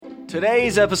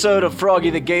Today's episode of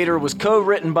Froggy the Gator was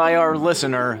co-written by our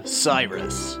listener,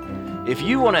 Cyrus. If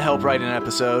you want to help write an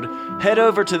episode, head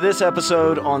over to this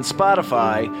episode on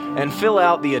Spotify and fill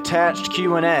out the attached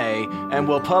Q&A, and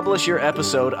we'll publish your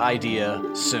episode idea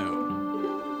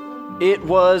soon. It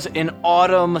was an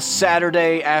autumn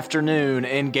Saturday afternoon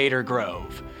in Gator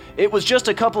Grove. It was just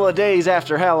a couple of days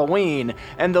after Halloween,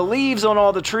 and the leaves on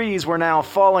all the trees were now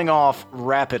falling off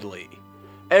rapidly.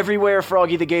 Everywhere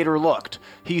Froggy the Gator looked,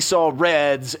 he saw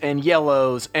reds and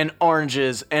yellows and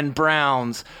oranges and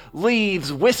browns,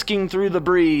 leaves whisking through the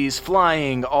breeze,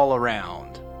 flying all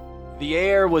around. The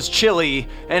air was chilly,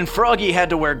 and Froggy had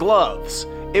to wear gloves.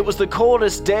 It was the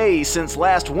coldest day since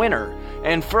last winter,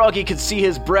 and Froggy could see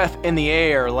his breath in the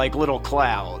air like little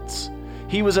clouds.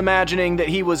 He was imagining that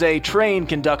he was a train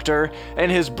conductor, and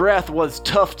his breath was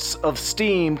tufts of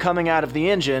steam coming out of the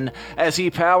engine as he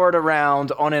powered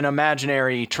around on an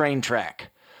imaginary train track.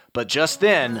 But just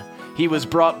then, he was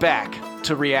brought back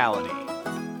to reality.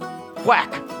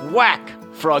 Whack! Whack!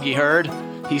 Froggy heard.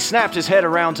 He snapped his head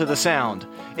around to the sound.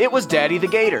 It was Daddy the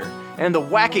Gator, and the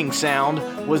whacking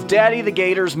sound was Daddy the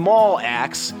Gator's maul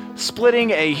axe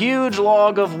splitting a huge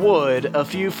log of wood a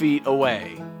few feet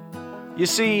away. You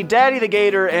see, Daddy the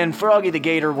Gator and Froggy the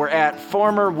Gator were at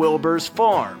Farmer Wilbur's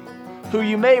farm, who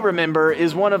you may remember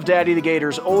is one of Daddy the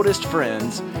Gator's oldest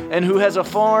friends, and who has a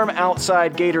farm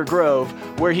outside Gator Grove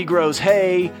where he grows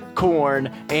hay,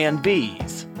 corn, and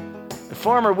bees.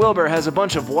 Farmer Wilbur has a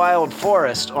bunch of wild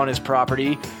forest on his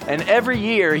property, and every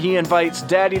year he invites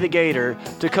Daddy the Gator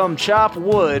to come chop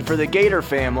wood for the Gator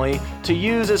family to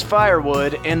use as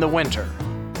firewood in the winter.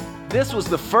 This was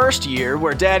the first year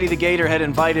where Daddy the Gator had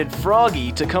invited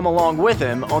Froggy to come along with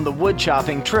him on the wood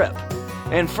chopping trip.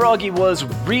 And Froggy was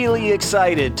really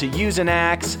excited to use an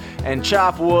axe and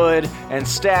chop wood and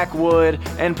stack wood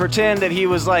and pretend that he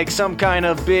was like some kind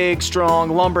of big, strong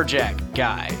lumberjack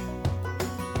guy.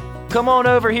 "Come on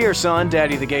over here, son,"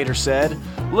 Daddy the Gator said.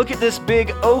 "Look at this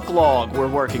big oak log we're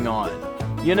working on.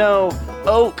 You know,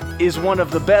 oak is one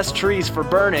of the best trees for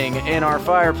burning in our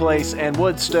fireplace and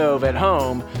wood stove at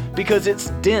home because it's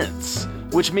dense,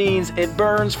 which means it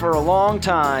burns for a long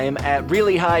time at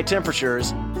really high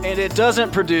temperatures, and it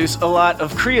doesn't produce a lot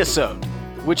of creosote,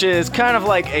 which is kind of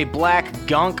like a black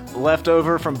gunk left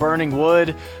over from burning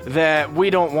wood that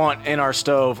we don't want in our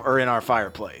stove or in our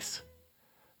fireplace."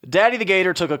 Daddy the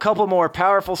Gator took a couple more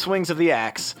powerful swings of the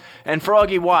axe, and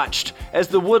Froggy watched as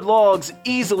the wood logs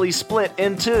easily split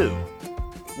in two.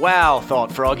 "Wow,"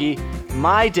 thought Froggy,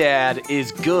 "my dad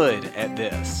is good at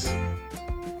this."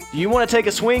 "Do you want to take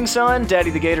a swing, son?"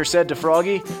 Daddy the Gator said to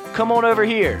Froggy. "Come on over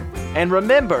here. And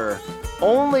remember,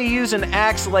 only use an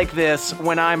axe like this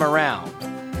when I'm around,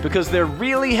 because they're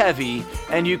really heavy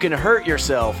and you can hurt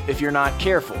yourself if you're not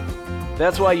careful.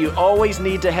 That's why you always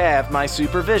need to have my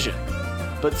supervision.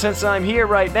 But since I'm here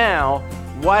right now,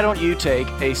 why don't you take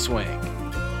a swing?"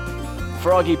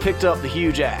 Froggy picked up the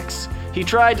huge axe. He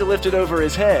tried to lift it over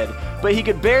his head, but he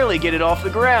could barely get it off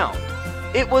the ground.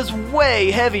 It was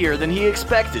way heavier than he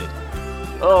expected.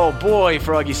 "Oh boy,"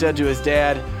 Froggy said to his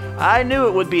dad, "I knew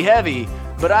it would be heavy,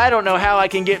 but I don't know how I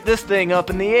can get this thing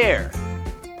up in the air."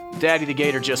 Daddy the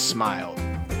Gator just smiled.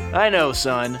 "I know,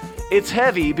 son. It's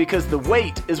heavy because the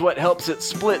weight is what helps it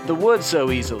split the wood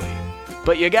so easily.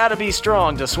 But you gotta be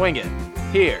strong to swing it.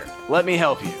 Here, let me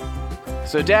help you."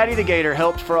 So Daddy the Gator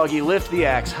helped Froggy lift the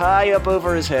axe high up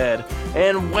over his head,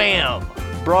 and wham!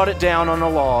 Brought it down on a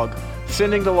log,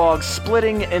 sending the log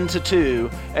splitting into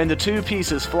two, and the two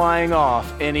pieces flying off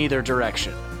in either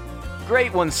direction.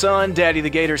 "Great one, son," Daddy the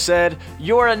Gator said.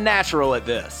 "You're a natural at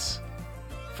this."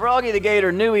 Froggy the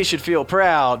Gator knew he should feel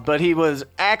proud, but he was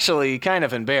actually kind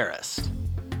of embarrassed.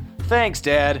 "Thanks,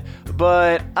 Dad,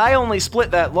 but I only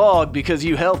split that log because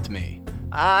you helped me.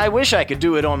 I wish I could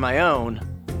do it on my own."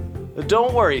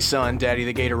 "Don't worry, son," Daddy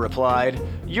the Gator replied.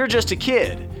 "You're just a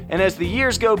kid, and as the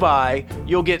years go by,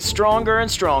 you'll get stronger and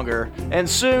stronger, and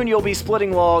soon you'll be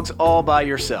splitting logs all by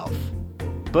yourself.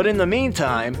 But in the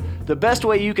meantime, the best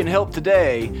way you can help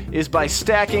today is by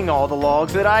stacking all the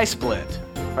logs that I split.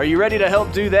 Are you ready to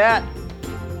help do that?"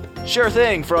 "Sure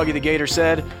thing," Froggy the Gator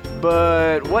said,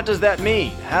 "but what does that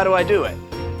mean? How do I do it?"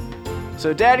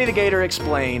 So Daddy the Gator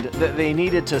explained that they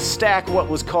needed to stack what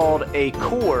was called a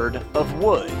cord of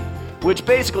wood, which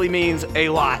basically means a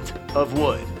lot of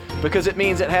wood, because it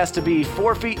means it has to be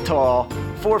 4 feet tall,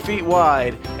 4 feet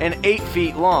wide, and 8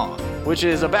 feet long, which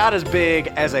is about as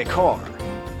big as a car.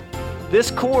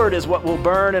 This cord is what will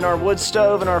burn in our wood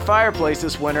stove and our fireplace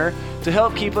this winter to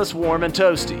help keep us warm and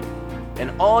toasty.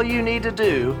 And all you need to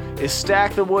do is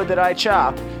stack the wood that I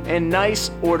chop in nice,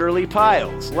 orderly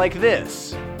piles, like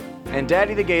this. and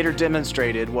Daddy the Gator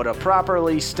demonstrated what a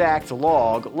properly stacked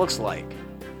log looks like.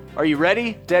 "Are you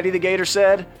ready?" Daddy the Gator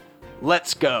said.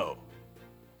 "Let's go."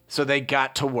 So they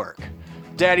got to work.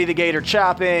 Daddy the Gator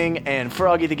chopping and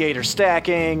Froggy the Gator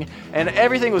stacking, and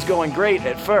everything was going great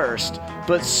at first,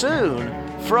 but soon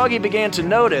Froggy began to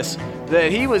notice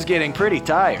that he was getting pretty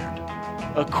tired.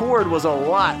 A cord was a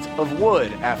lot of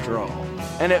wood after all,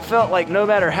 and it felt like no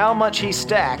matter how much he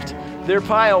stacked, their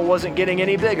pile wasn't getting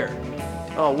any bigger.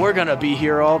 "Oh, we're gonna be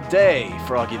here all day,"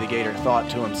 Froggy the Gator thought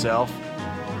to himself.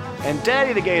 And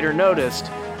Daddy the Gator noticed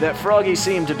that Froggy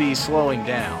seemed to be slowing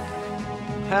down.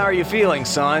 "How are you feeling,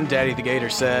 son?" Daddy the Gator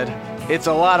said. "It's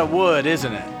a lot of wood,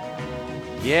 isn't it?"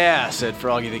 "Yeah," said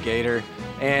Froggy the Gator,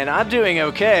 "and I'm doing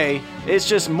okay. It's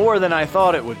just more than I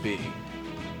thought it would be."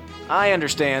 "I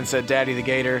understand," said Daddy the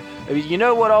Gator. "You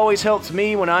know what always helps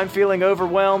me when I'm feeling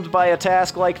overwhelmed by a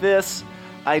task like this?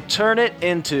 I turn it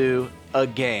into a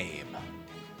game."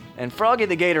 And Froggy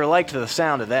the Gator liked the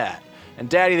sound of that. And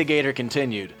Daddy the Gator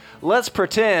continued, "Let's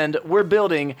pretend we're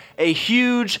building a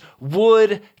huge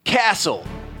wood castle.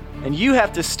 And you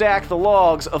have to stack the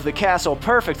logs of the castle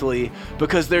perfectly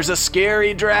because there's a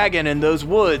scary dragon in those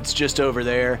woods just over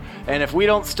there. And if we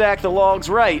don't stack the logs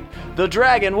right, the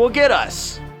dragon will get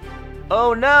us."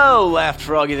 "Oh no," laughed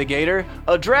Froggy the Gator.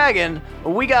 "A dragon?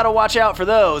 We gotta watch out for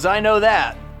those, I know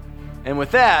that." And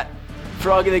with that,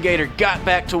 Froggy the Gator got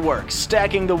back to work,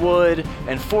 stacking the wood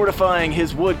and fortifying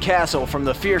his wood castle from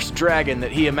the fierce dragon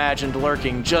that he imagined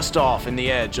lurking just off in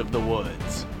the edge of the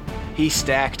woods. He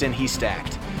stacked and he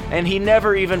stacked, and he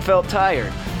never even felt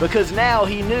tired, because now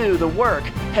he knew the work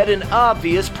had an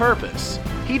obvious purpose.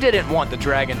 He didn't want the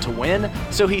dragon to win,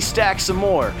 so he stacked some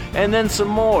more, and then some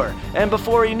more, and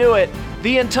before he knew it,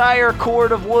 the entire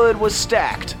cord of wood was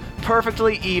stacked,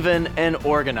 perfectly even and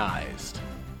organized.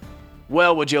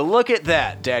 "Well, would you look at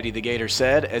that," Daddy the Gator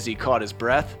said as he caught his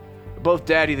breath. Both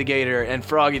Daddy the Gator and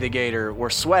Froggy the Gator were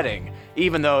sweating,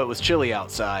 even though it was chilly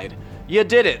outside. "You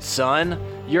did it, son.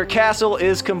 Your castle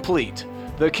is complete.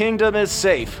 The kingdom is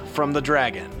safe from the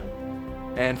dragon."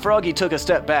 And Froggy took a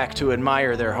step back to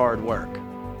admire their hard work.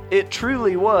 It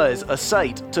truly was a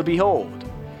sight to behold.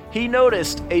 He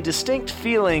noticed a distinct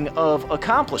feeling of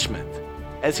accomplishment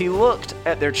as he looked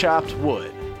at their chopped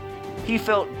wood. He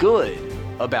felt good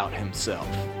about himself.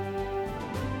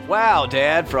 "Wow,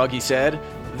 Dad," Froggy said,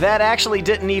 "that actually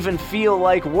didn't even feel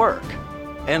like work.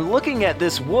 And looking at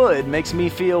this wood makes me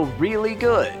feel really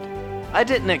good. I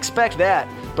didn't expect that,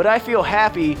 but I feel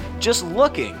happy just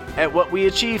looking at what we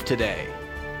achieved today."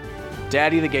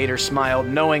 Daddy the Gator smiled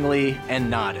knowingly and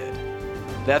nodded.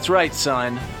 "That's right,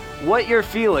 son. What you're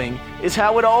feeling is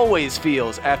how it always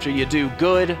feels after you do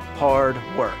good, hard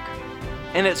work.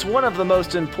 And it's one of the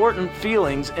most important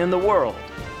feelings in the world,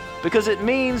 because it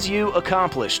means you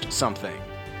accomplished something.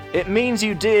 It means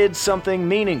you did something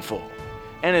meaningful.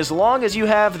 And as long as you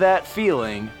have that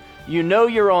feeling, you know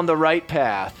you're on the right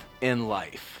path in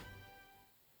life."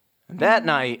 That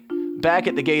night, back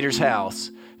at the Gator's house,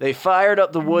 they fired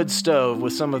up the wood stove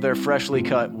with some of their freshly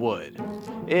cut wood.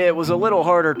 It was a little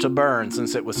harder to burn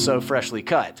since it was so freshly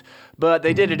cut, but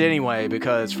they did it anyway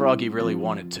because Froggy really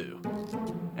wanted to.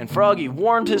 And Froggy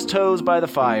warmed his toes by the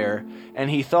fire, and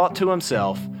he thought to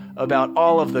himself about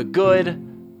all of the good,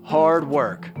 hard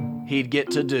work he'd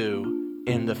get to do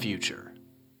in the future.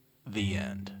 The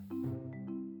end.